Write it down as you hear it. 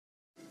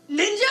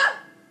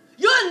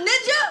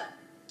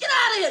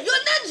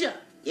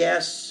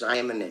Yes, I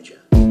am a ninja.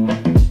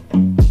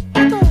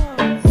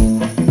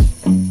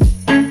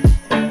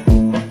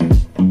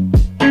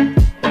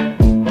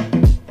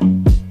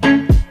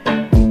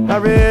 I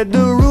read the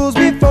rules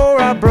before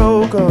I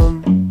broke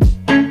them.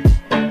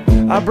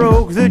 I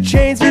broke the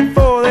chains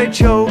before they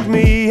choked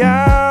me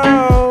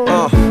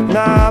out.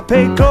 Now I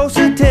pay close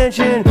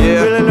attention,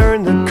 really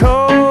learn the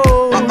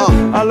code.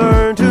 I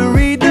learned to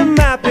read the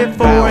map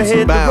before I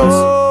hit the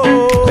road.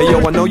 Hey yo,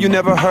 I know you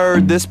never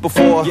heard this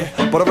before,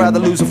 but I'd rather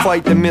lose a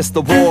fight than miss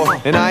the war.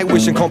 And I ain't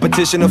wishing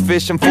competition or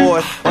fishing for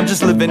it. I'm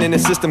just living in a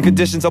system,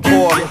 conditions are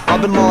poor.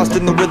 I've been lost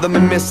in the rhythm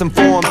and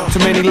misinformed. Too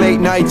many late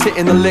nights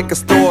hitting the liquor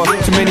store.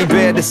 Too many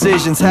bad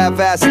decisions,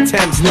 half-ass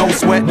attempts. No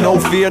sweat, no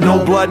fear,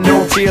 no blood,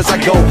 no tears.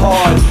 I go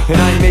hard, and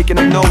I ain't making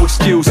up no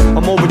excuse.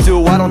 I'm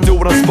overdue, I don't do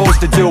what I'm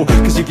supposed to do.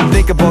 Cause if you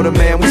think about it,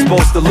 man, we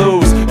supposed to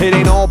lose. It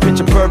ain't all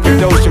picture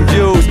perfect ocean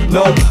views.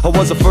 No, I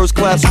was a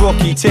first-class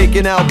rookie,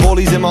 taking out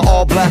bullies in my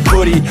all-black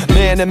hoodie.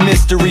 Man, a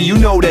mystery, you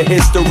know the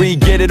history.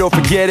 Get it or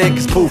forget it,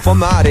 cause poof,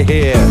 I'm out of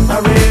here. I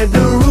read the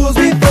rules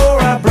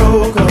before I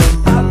broke them.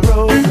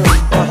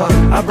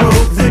 I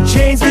broke the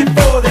chains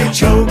before they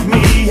choked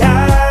me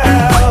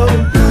out.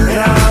 And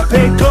I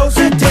paid close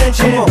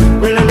attention,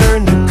 really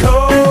learned the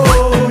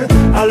code.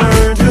 I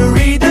learned to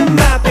read the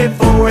map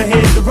before I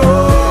hit the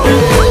road.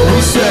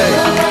 We say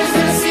nobody's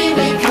gonna see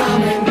me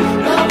coming.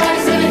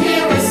 Nobody's gonna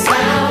hear a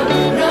sound.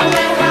 No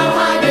matter how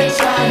hard they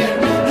try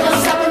it, no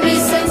stopping me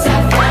since I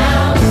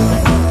found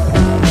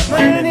my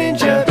inner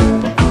ninja,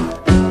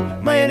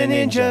 my inner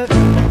ninja,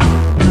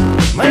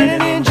 my inner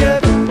ninja,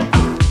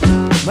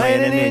 my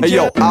inner ninja. Hey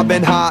yo, I've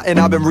been high and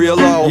I've been real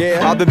low.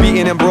 I've been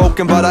beaten and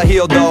broken, but I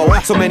healed though.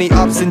 So many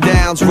ups and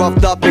downs,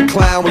 roughed up and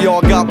clown. We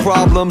all got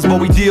problems, but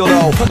we deal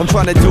though. I'm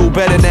trying to do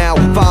better now,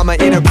 find my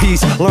inner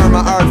peace, learn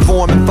my art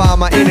form and find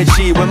my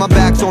energy. When my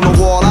back's on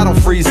the wall, I don't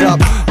freeze up.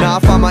 Now I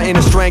find my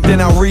inner strength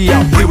and I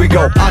re-up. Here we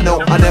go. I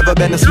know I never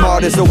been the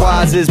smartest or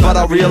wisest, but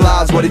I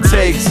realize what it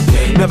takes.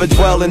 Never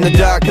dwell in the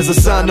dark, cause the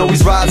sun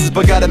always rises,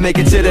 but gotta make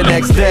it to the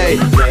next day.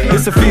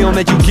 It's a feeling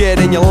that you get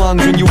in your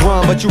lungs when you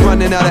run, but you're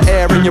running out of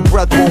air and your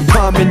breath won't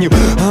come, and you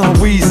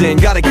wheezing.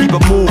 Gotta keep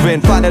it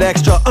moving, find that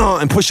extra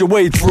and push your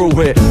way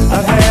through it.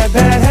 I've had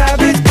bad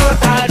habits, but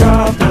I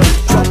dropped them.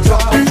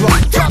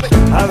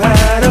 I've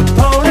had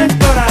opponents,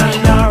 but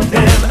I knocked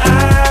them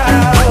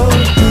out.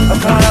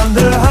 I've climbed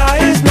the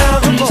highest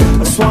mountains,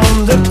 I've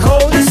swum the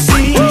coldest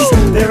seas.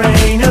 There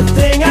ain't a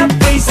thing I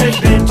face that's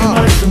been too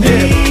much for me.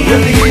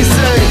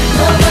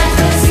 nobody's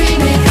gonna see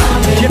me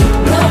coming.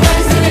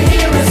 Nobody's gonna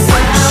hear a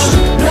sound.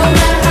 No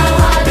matter how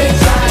hard they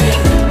try it,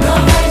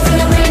 nobody's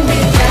gonna bring me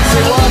down.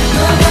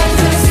 Nobody's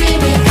gonna see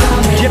me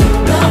coming.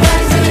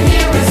 Nobody's gonna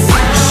hear a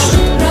sound.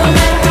 No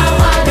matter how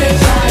hard they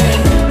try it,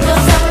 no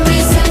stopping me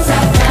since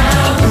I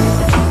found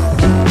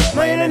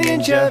my inner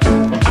ninja,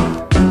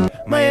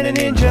 my inner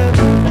ninja,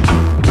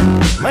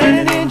 my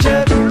inner ninja,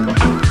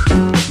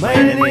 my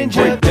inner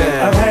ninja.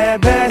 I've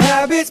had bad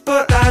habits,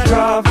 but I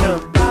dropped them.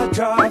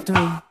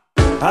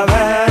 I've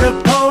had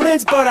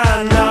opponents, but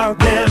I knocked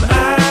them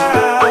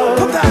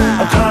out.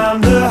 I've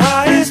climbed the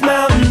highest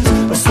mountains,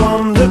 I've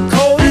swum the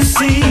coldest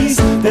seas.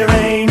 There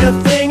ain't a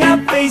thing I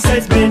face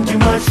that's been too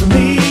much for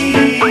me.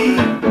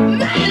 Man,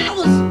 that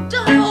was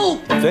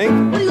dope!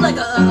 Think? What are you, like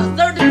a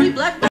third